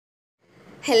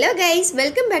Hello guys,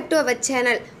 welcome back to our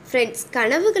channel. Friends,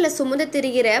 கனவுகளை சுமந்து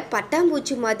திரிகிற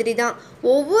பட்டாம்பூச்சி மாதிரி தான்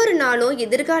ஒவ்வொரு நாளும்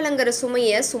எதிர்காலங்கிற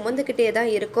சுமையை சுமந்துக்கிட்டே தான்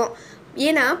இருக்கும்.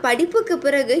 ஏன்னா படிப்புக்கு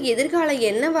பிறகு எதிர்காலம்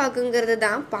என்னவாகுங்கிறது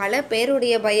தான் பல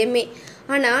பேருடைய பயமே.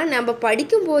 ஆனால் நம்ம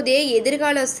படிக்கும் போதே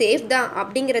எதிர்காலம் சேஃப் தான்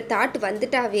அப்படிங்கிற தாட்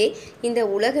வந்துட்டாவே இந்த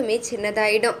உலகமே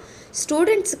சின்னதாயிடும்.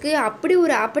 ஸ்டூடெண்ட்ஸுக்கு அப்படி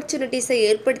ஒரு ஆப்பர்ச்சுனிட்டிஸை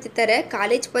ஏற்படுத்தி தர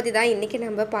காலேஜ் பற்றி தான் இன்றைக்கி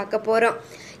நம்ம பார்க்க போகிறோம்.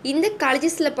 இந்த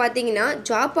காலேஜஸில் பார்த்தீங்கன்னா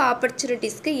ஜாப்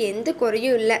ஆப்பர்ச்சுனிட்டிஸ்க்கு எந்த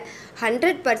குறையும் இல்லை.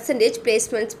 100%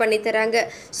 பிளேஸ்மெண்ட்ஸ் பண்ணித்தராங்க.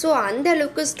 ஸோ அந்த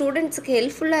அளவுக்கு ஸ்டூடெண்ட்ஸுக்கு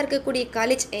ஹெல்ப்ஃபுல்லாக இருக்கக்கூடிய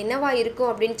காலேஜ் என்னவா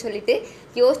இருக்கும் அப்படின்னு சொல்லிட்டு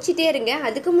யோசிச்சுட்டே இருங்க.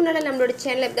 அதுக்கு முன்னால் நம்மளோட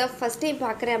சேனலை தான் ஃபஸ்ட் டைம்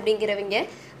பார்க்குறேன் அப்படிங்கிறவங்க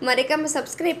மறக்காமல்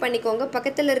சப்ஸ்கிரைப் பண்ணிக்கோங்க.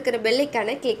 பக்கத்தில் இருக்கிற பெல்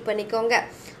ஐக்கானை கிளிக் பண்ணிக்கோங்க.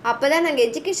 அப்போ தான் நாங்கள்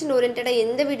எஜுகேஷன் ஓரியன்டாக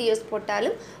எந்த வீடியோஸ்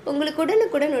போட்டாலும் உங்களுக்கு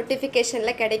உடனுக்குடன்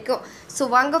நோட்டிஃபிகேஷனில் கிடைக்கும். ஸோ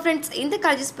வாங்க ஃப்ரெண்ட்ஸ், இந்த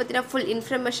காலேஜஸ் பற்றின ஃபுல்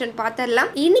இன்ஃபர்மேஷன்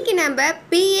பார்த்துடலாம். இன்றைக்கி நம்ம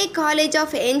PA college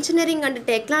of engineering and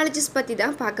technologies பற்றி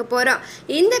தான் பார்க்க போகிறோம்.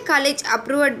 இந்த காலேஜ்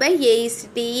அப்ரூவ்ட் பை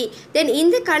AICTE. தென்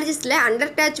இந்த காலேஜஸில்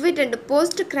under graduate and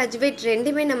post graduate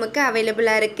ரெண்டுமே நமக்கு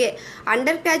அவைலபிளாக இருக்குது.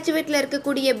 அண்டர் கிராஜுவேட்டில்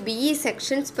இருக்கக்கூடிய BE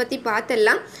செக்ஷன்ஸ் பற்றி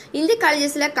பார்த்துடலாம். இந்த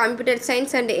காலேஜஸில் computer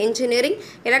science and engineering,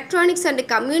 electronics and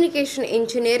communication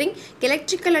engineering,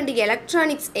 electrical and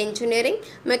electronics engineering,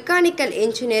 mechanical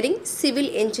engineering, civil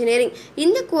engineering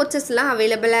இந்த கோர்சஸ்லாம்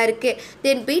அவைலபிளாக இருக்குது.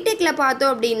 தென் பிடெக்கில்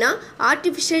பார்த்தோம் அப்படின்னா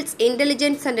artificial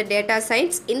intelligence and data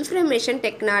science, information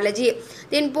technology.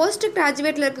 Then post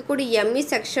கிராஜுவேட்டில் இருக்கக்கூடிய ME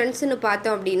செக்ஷன்ஸ்னு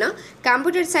பார்த்தோம் அப்படின்னா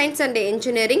computer science and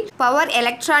engineering, power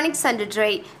electronics and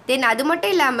try. தென் அது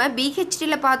மட்டும் இல்லாமல்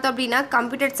BHDயில் பார்த்தோம் அப்படின்னா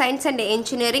computer science and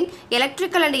engineering,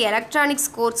 electrical and electronics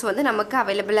course வந்து நமக்கு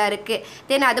அவைலபிளாக இருக்குது.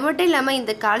 தென் அது மட்டும் இல்லாமல்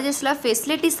இந்த காலேஜஸில்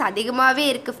ஃபெசிலிட்டிஸ் அதிகமாகவே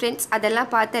இருக்குது ஃப்ரெண்ட்ஸ். அதெல்லாம்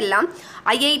பார்த்துடலாம்.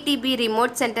 IITB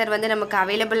ரிமோட் சென்டர் வந்து நமக்கு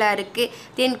அவைலபிளாக இருக்குது.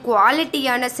 தென்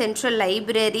குவாலிட்டியான central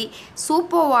library,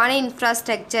 சூப்பர்வான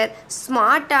infrastructure,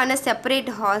 ஸ்மார்ட்டான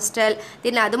separate hostel.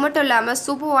 தென் அது மட்டும் இல்லாமல்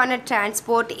சூப்பர்வான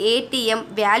transport, ATM,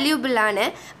 வேல்யூபிளான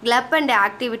club and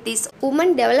activities,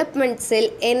 woman development sell,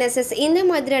 NSS இந்த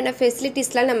மாதிரியான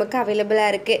ஃபெசிலிட்டிஸ்லாம் நமக்கு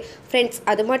அவைலபிளாக இருக்குது ஃப்ரெண்ட்ஸ்.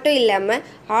 அது மட்டும் இல்லாமல்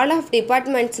all of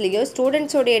டிபார்ட்மெண்ட்ஸ்லேயும்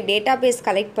ஸ்டூடெண்ட்ஸோடைய data base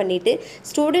collect பண்ணிவிட்டு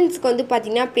ஸ்டூடெண்ட்ஸ்க்கு வந்து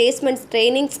பார்த்திங்கன்னா பிளேஸ்மெண்ட்ஸ்,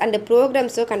 ட்ரைனிங்ஸ் அண்ட்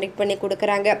ப்ரோக்ராம்ஸும் கண்டக்ட் பண்ணி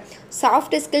கொடுக்குறாங்க.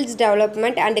 Soft skills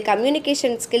development and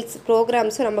communication skills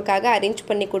ப்ரோக்ராம்ஸும் நமக்காக அரேஞ்ச்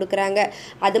பண்ணி கொடுக்குறாங்க.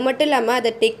 அது மட்டும் இல்லாமல்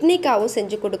அதை டெக்னிக்காகவும்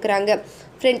செஞ்சு கொடுக்குறாங்க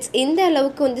ஃப்ரெண்ட்ஸ். இந்த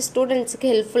அளவுக்கு வந்து ஸ்டூடெண்ட்ஸுக்கு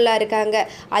ஹெல்ப்ஃபுல்லாக இருக்காங்க.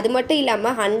 அது மட்டும்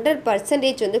இல்லாமல்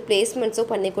 100% வந்து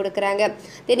பிளேஸ்மெண்ட்ஸும் பண்ணி கொடுக்குறாங்க.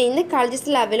 தென் இந்த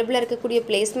காலேஜஸில் அவைலபிளாக இருக்கக்கூடிய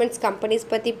பிளேஸ்மெண்ட்ஸ் கம்பெனிஸ்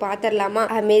பற்றி பார்த்துடலாமா?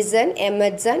 Amazon,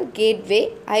 எமர்சான், gateway,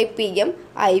 IPM,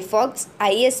 iFox,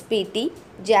 ISPT,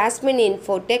 jasmine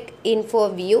Infotech,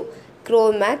 இன்ஃபோவியூ,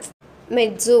 க்ரோமேக்ஸ்,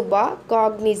 மெட்ஸூபா,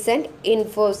 Cognizant,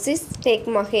 Infosys, tech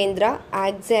Mahindra,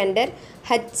 ஆக்ஸாண்டர்,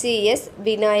 HCS,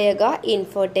 Vinayaka,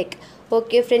 Infotech.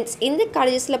 Okay friends, இந்த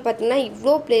காலேஜஸில் பார்த்தீங்கன்னா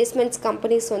இவ்வளோ பிளேஸ்மெண்ட்ஸ்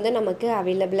கம்பெனிஸ் வந்து நமக்கு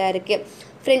அவைலபிளாக இருக்குது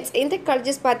ஃப்ரெண்ட்ஸ். இந்த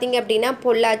காலேஜஸ் பார்த்தீங்க அப்படின்னா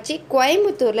பொள்ளாச்சி,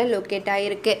 கோயம்புத்தூரில் லொக்கேட்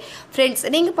ஆகிருக்கு ஃப்ரெண்ட்ஸ்.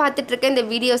 நீங்கள் பார்த்துட்ருக்க இந்த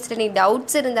வீடியோஸில் நீங்கள்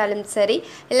டவுட்ஸ் இருந்தாலும் சரி,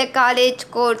 இல்லை college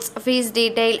course, fees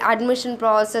detail, admission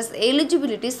process,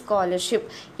 eligibility, scholarship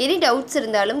any doubts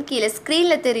இருந்தாலும் கீழே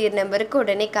ஸ்க்ரீனில் தெரியிற நம்பருக்கு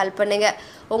உடனே கால் பண்ணுங்கள்.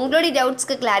 உங்களுடைய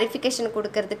டவுட்ஸ்க்கு கிளாரிஃபிகேஷன்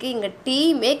கொடுக்கறதுக்கு எங்கள்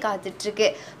டீமே காத்துட்ருக்கு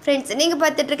ஃப்ரெண்ட்ஸ். நீங்கள்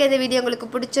பார்த்துட்ருக்க இந்த வீடியோ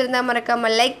உங்களுக்கு பிடிச்சிருந்தா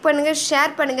மறக்காமல் லைக் பண்ணுங்கள்,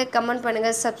 ஷேர் பண்ணுங்கள், கமெண்ட்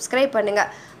பண்ணுங்கள், சப்ஸ்கிரைப்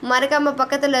பண்ணுங்கள். மறக்காமல்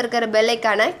பக்கத்தில் இருக்கிற பெல்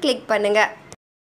ஐக்கானை கிளிக் பண்ணுங்கள்.